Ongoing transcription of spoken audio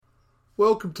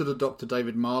Welcome to the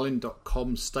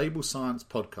DrDavidMarlin.com Stable Science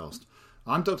Podcast.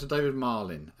 I'm Dr. David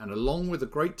Marlin, and along with a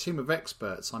great team of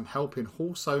experts, I'm helping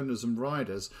horse owners and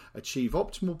riders achieve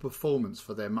optimal performance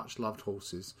for their much-loved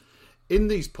horses. In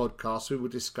these podcasts, we will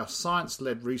discuss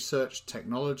science-led research,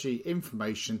 technology,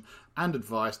 information, and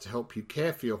advice to help you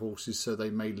care for your horses so they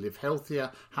may live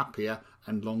healthier, happier,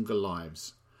 and longer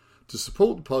lives. To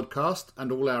support the podcast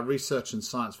and all our research and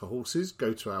science for horses,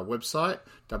 go to our website,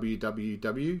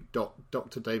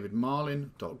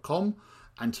 www.drdavidmarlin.com,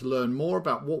 and to learn more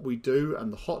about what we do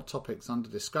and the hot topics under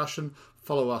discussion,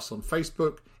 follow us on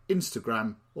Facebook,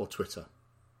 Instagram, or Twitter.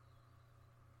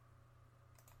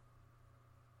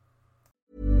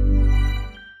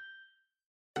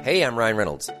 Hey, I'm Ryan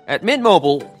Reynolds. At Mint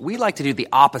Mobile, we like to do the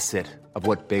opposite of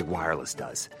what Big Wireless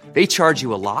does. They charge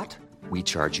you a lot. We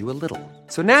charge you a little.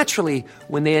 So naturally,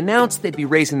 when they announced they'd be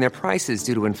raising their prices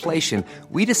due to inflation,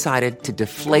 we decided to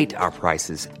deflate our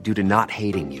prices due to not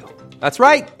hating you. That's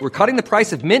right. We're cutting the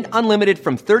price of Mint Unlimited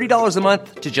from $30 a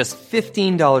month to just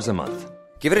 $15 a month.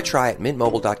 Give it a try at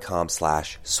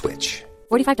mintmobile.com/switch.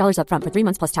 $45 up front for 3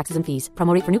 months plus taxes and fees.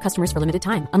 Promo rate for new customers for limited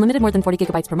time. Unlimited more than 40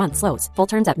 gigabytes per month. Slows full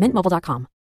terms at mintmobile.com.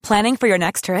 Planning for your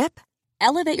next trip?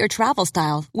 Elevate your travel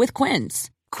style with Quince.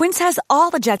 Quince has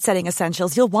all the jet-setting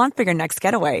essentials you'll want for your next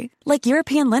getaway, like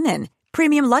European linen,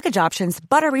 premium luggage options,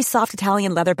 buttery soft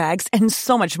Italian leather bags, and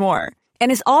so much more.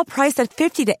 And is all priced at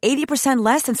 50 to 80%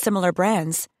 less than similar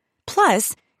brands.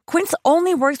 Plus, Quince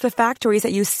only works with factories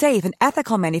that use safe and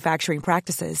ethical manufacturing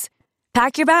practices.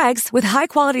 Pack your bags with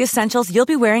high-quality essentials you'll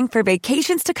be wearing for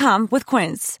vacations to come with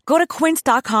Quince. Go to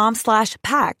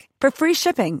quince.com/pack for free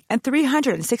shipping and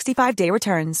 365-day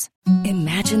returns.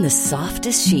 Imagine the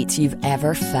softest sheets you've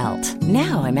ever felt.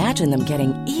 Now imagine them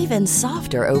getting even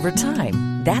softer over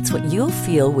time. That's what you'll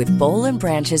feel with Boll &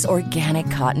 Branch's organic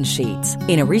cotton sheets.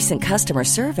 In a recent customer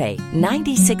survey,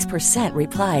 96%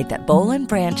 replied that Boll &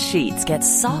 Branch sheets get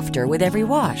softer with every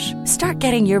wash. Start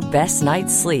getting your best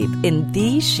night's sleep in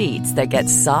these sheets that get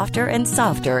softer and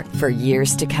softer for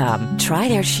years to come. Try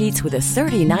their sheets with a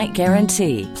 30-night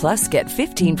guarantee. Plus, get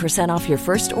 15% off your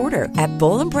first order at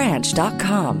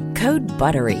bollandbranch.com. Code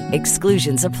BUTTERY.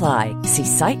 Exclusions apply. See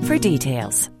site for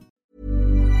details.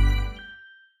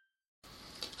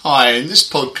 Hi, in this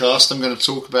podcast I'm going to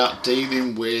talk about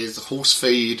dealing with horse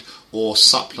feed or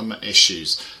supplement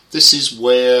issues. This is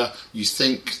where you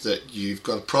think that you've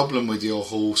got a problem with your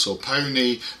horse or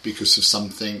pony because of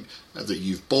something that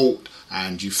you've bought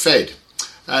and you fed.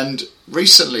 And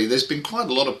recently there's been quite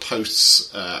a lot of posts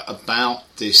about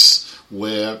this,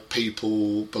 where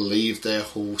people believe their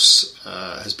horse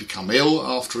has become ill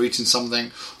after eating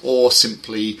something or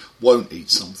simply won't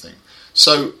eat something.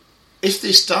 So if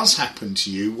this does happen to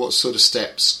you, what sort of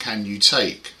steps can you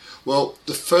take? Well,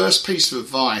 the first piece of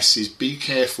advice is be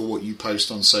careful what you post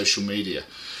on social media,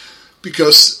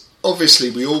 because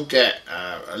obviously we all get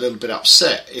a little bit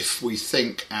upset if we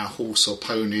think our horse or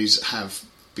ponies have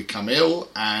become ill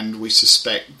and we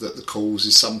suspect that the cause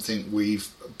is something we've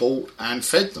bought and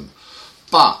fed them.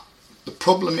 But the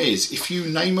problem is, if you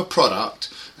name a product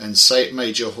and say it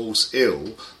made your horse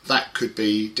ill, that could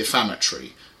be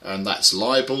defamatory, and that's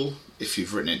libel if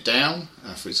you've written it down,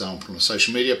 for example, on a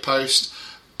social media post,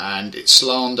 and it's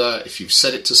slander if you've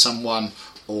said it to someone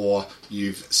or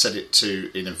you've said it to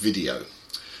in a video.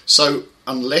 So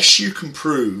unless you can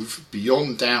prove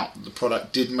beyond doubt that the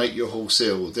product did make your horse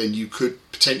ill, then you could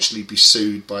potentially be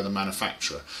sued by the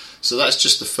manufacturer. So that's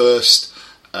just the first.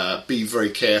 Be very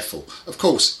careful. Of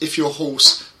course, if your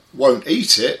horse won't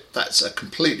eat it, that's a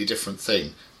completely different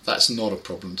thing. That's not a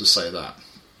problem to say that.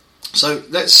 So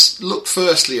let's look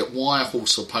firstly at why a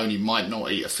horse or pony might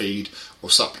not eat a feed or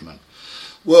supplement.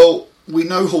 Well, we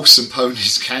know horses and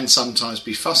ponies can sometimes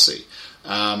be fussy,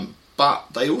 but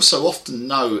they also often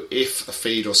know if a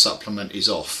feed or supplement is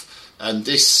off. And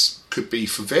this could be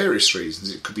for various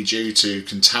reasons. It could be due to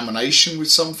contamination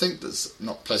with something that's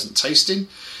not pleasant tasting.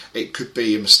 It could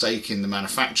be a mistake in the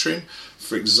manufacturing.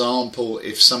 For example,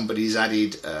 if somebody's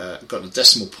got a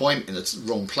decimal point in the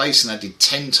wrong place and added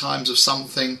 10 times of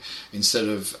something instead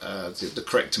of the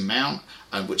correct amount,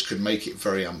 which could make it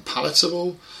very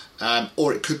unpalatable,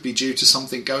 or it could be due to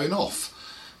something going off.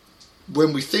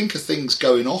 When we think of things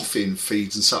going off in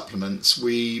feeds and supplements,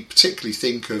 we particularly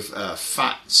think of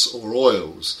fats or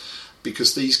oils,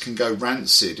 because these can go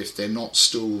rancid if they're not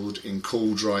stored in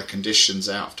cool, dry conditions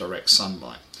out of direct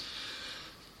sunlight.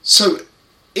 So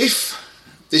if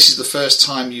this is the first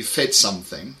time you've fed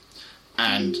something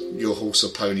and your horse or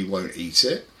pony won't eat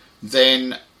it,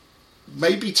 then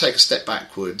maybe take a step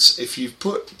backwards. If you've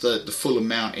put the full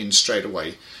amount in straight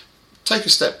away, take a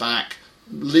step back,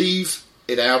 leave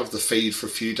it out of the feed for a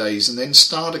few days and then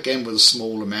start again with a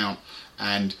small amount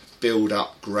and build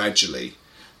up gradually.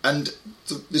 And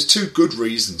there's two good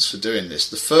reasons for doing this.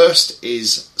 The first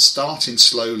is starting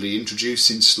slowly,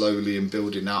 introducing slowly and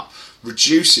building up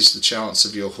reduces the chance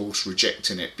of your horse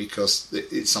rejecting it because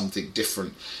it's something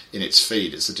different in its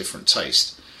feed, it's a different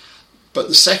taste. But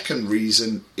the second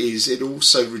reason is it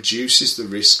also reduces the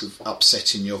risk of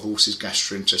upsetting your horse's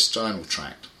gastrointestinal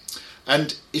tract.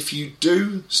 And if you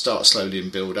do start slowly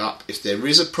and build up, if there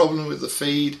is a problem with the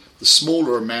feed, the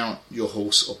smaller amount your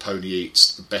horse or pony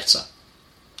eats, the better.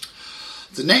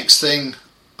 The next thing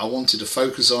I wanted to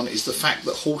focus on is the fact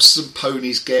that horses and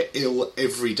ponies get ill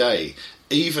every day,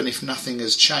 even if nothing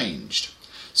has changed.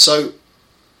 So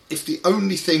if the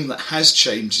only thing that has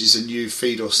changed is a new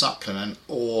feed or supplement,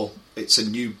 or it's a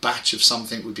new batch of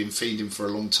something we've been feeding for a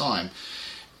long time,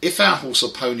 if our horse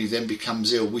or pony then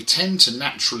becomes ill, we tend to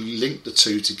naturally link the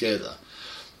two together.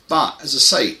 But as I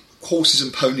say, horses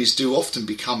and ponies do often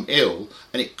become ill,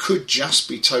 and it could just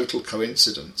be total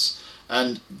coincidence.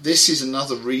 And this is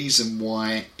another reason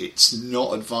why it's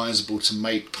not advisable to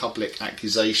make public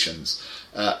accusations.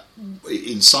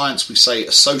 In science we say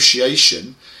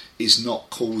association is not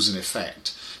cause and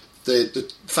effect. The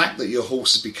fact that your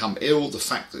horse has become ill, the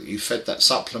fact that you fed that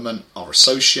supplement are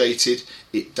associated.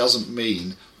 It doesn't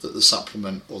mean that the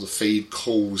supplement or the feed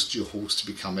caused your horse to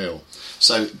become ill.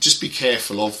 So just be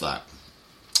careful of that.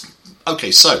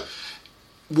 Okay, so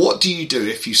what do you do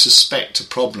if you suspect a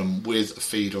problem with a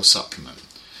feed or supplement?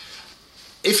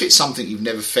 If it's something you've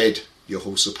never fed your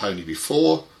horse or pony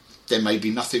before, there may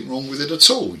be nothing wrong with it at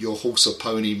all. Your horse or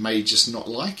pony may just not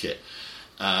like it.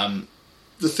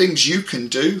 The things you can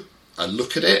do are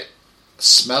look at it,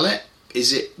 smell it.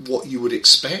 Is it what you would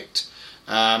expect?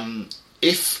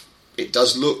 If it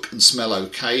does look and smell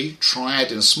okay, try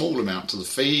adding a small amount to the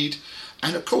feed.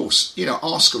 And of course,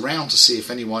 ask around to see if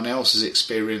anyone else has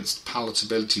experienced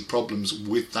palatability problems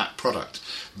with that product.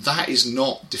 That is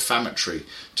not defamatory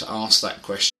to ask that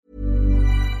question.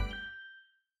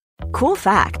 Cool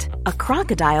fact, a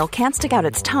crocodile can't stick out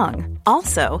its tongue.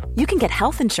 Also, you can get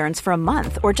health insurance for a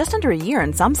month or just under a year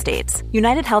in some states.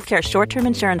 United Healthcare short-term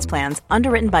insurance plans,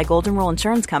 underwritten by Golden Rule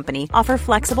Insurance Company, offer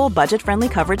flexible, budget-friendly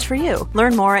coverage for you.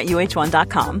 Learn more at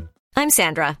uh1.com. I'm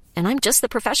Sandra, and I'm just the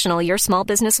professional your small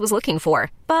business was looking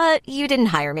for. But you didn't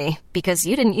hire me because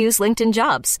you didn't use LinkedIn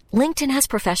Jobs. LinkedIn has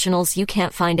professionals you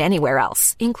can't find anywhere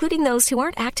else, including those who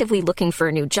aren't actively looking for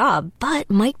a new job, but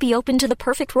might be open to the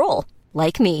perfect role,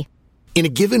 like me. In a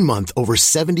given month, over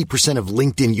 70% of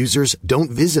LinkedIn users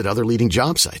don't visit other leading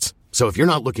job sites. So if you're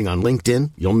not looking on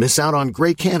LinkedIn, you'll miss out on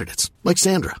great candidates like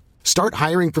Sandra. Start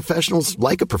hiring professionals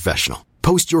like a professional.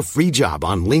 Post your free job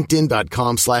on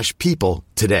linkedin.com/people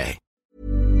today.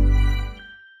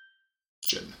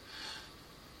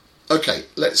 Okay,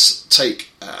 let's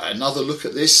take another look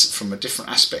at this from a different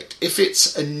aspect. If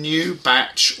it's a new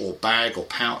batch or bag or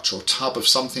pouch or tub of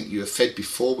something you have fed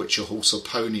before which your horse or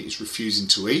pony is refusing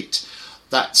to eat,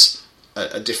 that's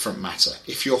a different matter.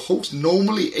 If your horse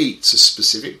normally eats a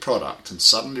specific product and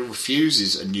suddenly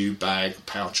refuses a new bag,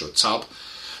 pouch or tub,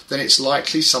 then it's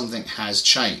likely something has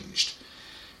changed.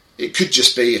 It could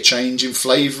just be a change in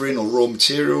flavouring or raw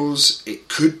materials. It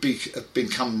could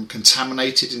become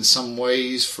contaminated in some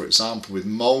ways, for example with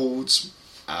moulds,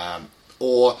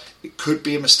 or it could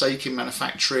be a mistake in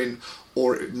manufacturing,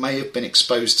 or it may have been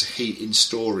exposed to heat in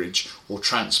storage or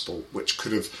transport, which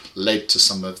could have led to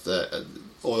some of the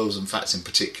oils and fats in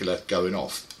particular going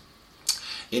off.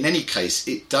 In any case,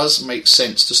 it does make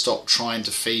sense to stop trying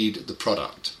to feed the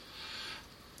product.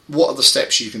 What are the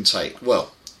steps you can take?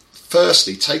 Well,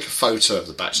 firstly, take a photo of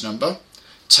the batch number,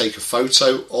 take a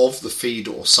photo of the feed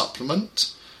or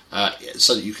supplement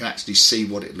so that you can actually see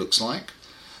what it looks like.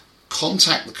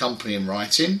 Contact the company in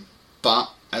writing,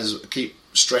 but as I keep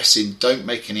stressing, don't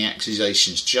make any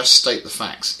accusations, just state the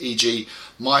facts. E.g.,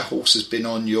 my horse has been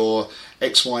on your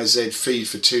XYZ feed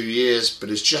for 2 years but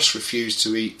has just refused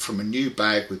to eat from a new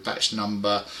bag with batch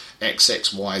number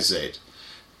XXYZ.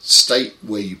 State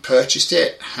where you purchased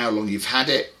it, how long you've had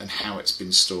it, and how it's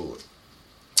been stored.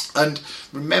 And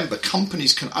remember,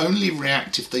 companies can only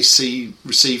react if they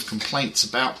receive complaints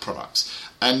about products,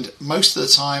 and most of the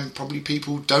time probably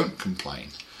people don't complain.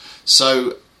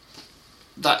 So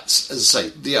that's, as I say,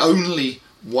 the only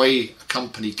way a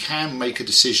company can make a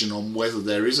decision on whether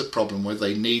there is a problem, whether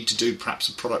they need to do perhaps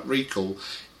a product recall,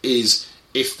 is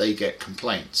if they get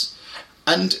complaints.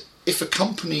 And if a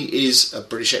company is a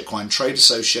British Equine Trade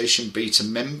Association beta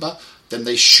member, then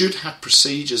they should have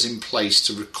procedures in place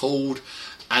to record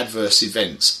adverse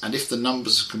events, and if the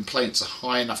numbers of complaints are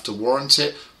high enough to warrant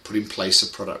it, put in place a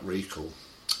product recall.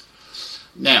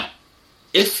 Now,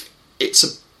 if it's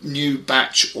a new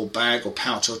batch or bag or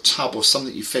pouch or tub or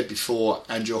something you fed before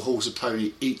and your horse or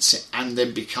pony eats it and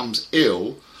then becomes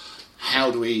ill,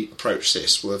 how do we approach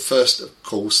this? Well, first, of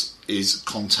course, is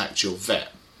contact your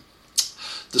vet.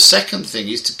 The second thing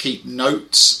is to keep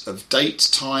notes of dates,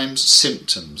 times,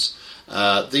 symptoms.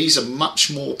 These are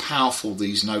much more powerful,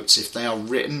 these notes, if they are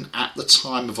written at the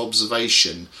time of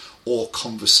observation or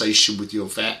conversation with your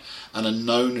vet and are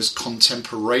known as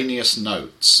contemporaneous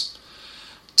notes.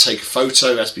 Take a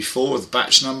photo, as before, of the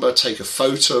batch number. Take a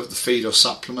photo of the feed or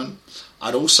supplement.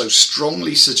 I'd also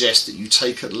strongly suggest that you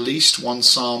take at least one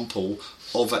sample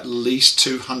of at least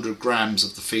 200 grams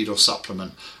of the feed or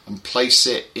supplement and place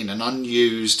it in an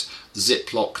unused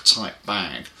Ziploc type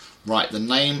bag. Write the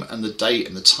name and the date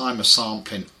and the time of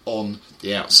sampling on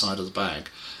the outside of the bag.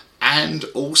 And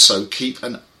also keep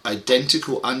an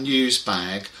identical unused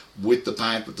bag with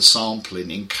the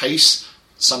sampling in case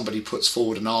somebody puts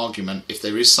forward an argument. If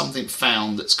there is something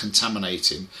found that's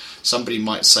contaminating, somebody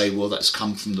might say, well, that's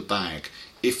come from the bag.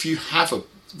 If you have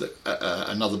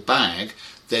another bag,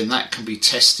 then that can be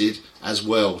tested as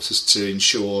well to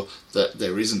ensure that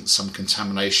there isn't some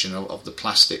contamination of the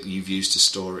plastic you've used to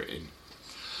store it in.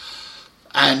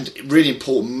 And really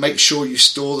important, make sure you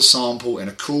store the sample in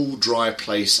a cool, dry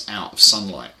place out of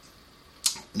sunlight.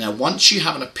 Now, once you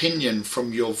have an opinion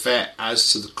from your vet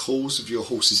as to the cause of your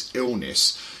horse's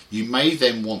illness, you may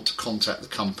then want to contact the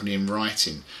company in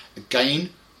writing. Again,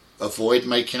 avoid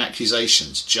making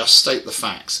accusations. Just state the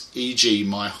facts. E.g.,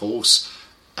 my horse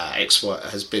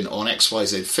has been on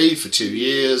XYZ feed for 2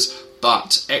 years,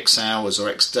 but X hours or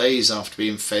X days after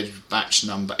being fed with batch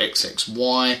number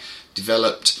XXY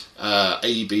developed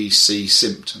ABC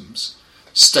symptoms.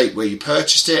 State where you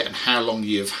purchased it and how long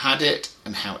you have had it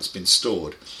and how it's been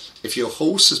stored. If your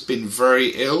horse has been very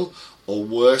ill, or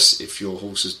worse, if your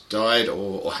horse has died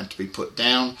or had to be put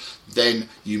down, then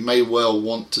you may well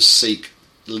want to seek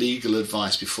legal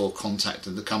advice before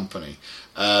contacting the company.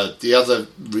 The other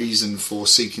reason for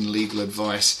seeking legal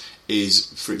advice is,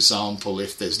 for example,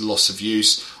 if there's loss of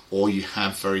use or you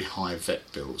have very high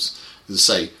vet bills. As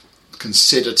I say,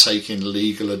 consider taking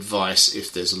legal advice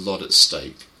if there's a lot at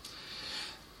stake.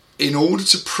 In order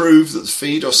to prove that the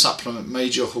feed or supplement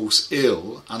made your horse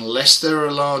ill, unless there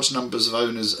are large numbers of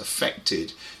owners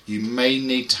affected, you may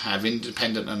need to have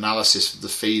independent analysis of the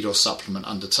feed or supplement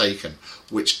undertaken,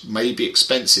 which may be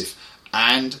expensive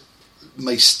and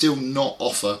may still not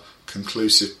offer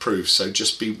conclusive proof, so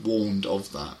just be warned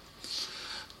of that.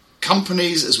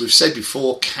 Companies, as we've said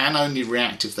before, can only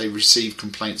react if they receive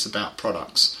complaints about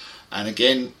products. And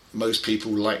again, most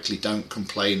people likely don't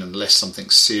complain unless something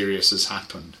serious has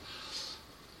happened.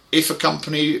 If a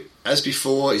company, as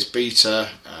before, is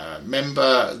beta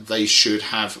member, they should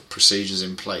have procedures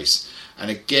in place. And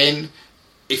again,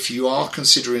 if you are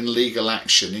considering legal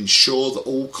action, ensure that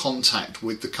all contact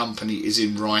with the company is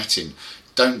in writing.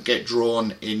 Don't get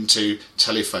drawn into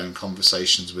telephone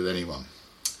conversations with anyone.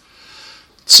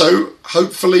 So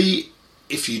hopefully,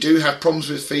 if you do have problems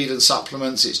with feed and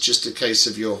supplements, it's just a case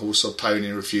of your horse or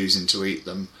pony refusing to eat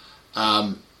them.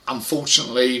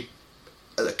 Unfortunately,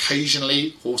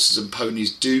 occasionally horses and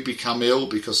ponies do become ill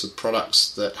because of products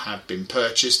that have been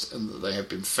purchased and that they have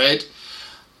been fed,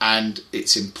 and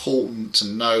it's important to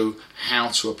know how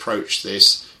to approach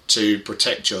this to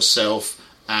protect yourself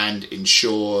and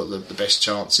ensure the best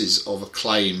chances of a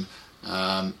claim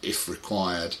if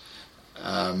required,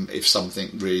 if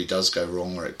something really does go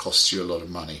wrong or it costs you a lot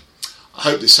of money. I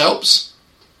hope this helps.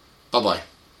 Bye bye.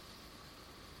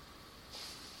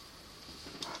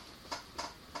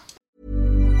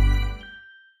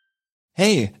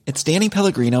 Hey, it's Danny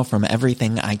Pellegrino from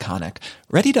Everything Iconic.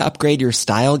 Ready to upgrade your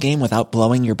style game without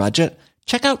blowing your budget?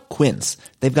 Check out Quince.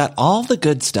 They've got all the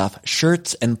good stuff,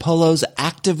 shirts and polos,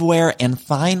 activewear, and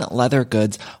fine leather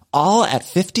goods, all at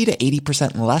 50 to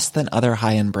 80% less than other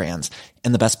high-end brands.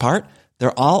 And the best part?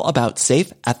 They're all about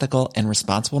safe, ethical, and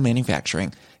responsible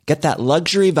manufacturing. Get that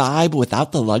luxury vibe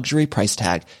without the luxury price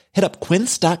tag. Hit up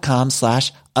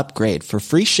quince.com/upgrade for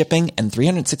free shipping and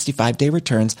 365-day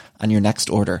returns on your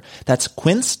next order. That's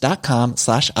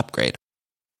quince.com/upgrade.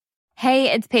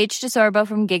 Hey, it's Paige DeSorbo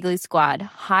from Giggly Squad.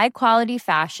 High quality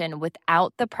fashion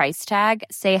without the price tag.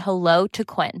 Say hello to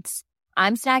Quince.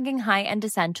 I'm snagging high-end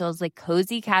essentials like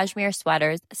cozy cashmere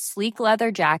sweaters, sleek leather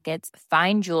jackets,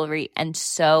 fine jewelry, and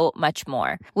so much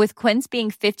more. With Quince being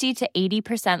 50 to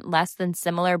 80% less than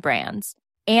similar brands.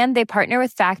 And they partner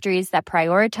with factories that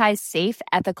prioritize safe,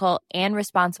 ethical, and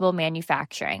responsible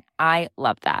manufacturing. I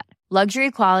love that.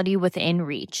 Luxury quality within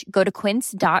reach. Go to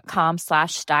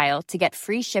quince.com/style to get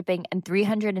free shipping and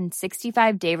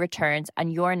 365-day returns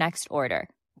on your next order.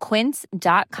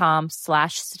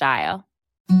 Quince.com/style.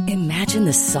 Imagine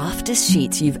the softest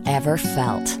sheets you've ever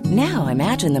felt. Now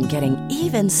imagine them getting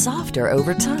even softer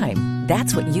over time.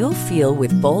 That's what you'll feel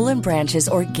with Boll & Branch's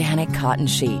organic cotton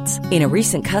sheets. In a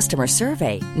recent customer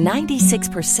survey,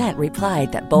 96%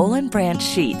 replied that Boll & Branch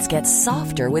sheets get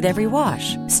softer with every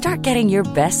wash. Start getting your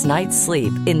best night's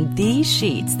sleep in these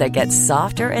sheets that get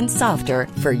softer and softer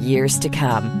for years to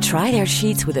come. Try their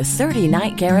sheets with a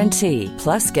 30-night guarantee.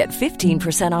 Plus, get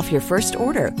 15% off your first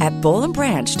order at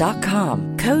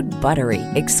bollandbranch.com. Code BUTTERY.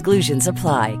 Exclusions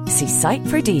apply. See site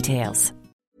for details.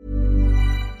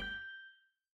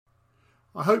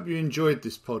 I hope you enjoyed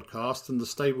this podcast and the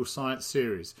Stable Science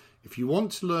series. If you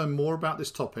want to learn more about this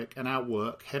topic and our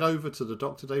work, head over to the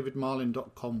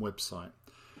drdavidmarlin.com website.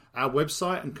 Our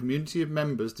website and community of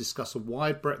members discuss a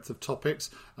wide breadth of topics,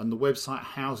 and the website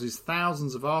houses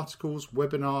thousands of articles,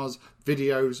 webinars,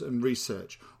 videos and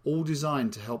research, all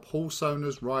designed to help horse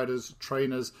owners, riders,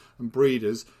 trainers and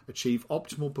breeders achieve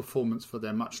optimal performance for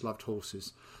their much-loved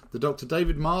horses. The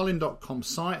drdavidmarlin.com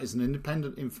site is an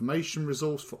independent information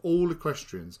resource for all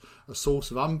equestrians, a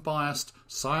source of unbiased,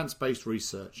 science-based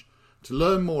research. To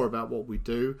learn more about what we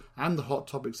do and the hot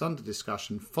topics under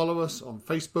discussion, follow us on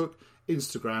Facebook,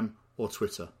 Instagram or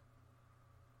Twitter.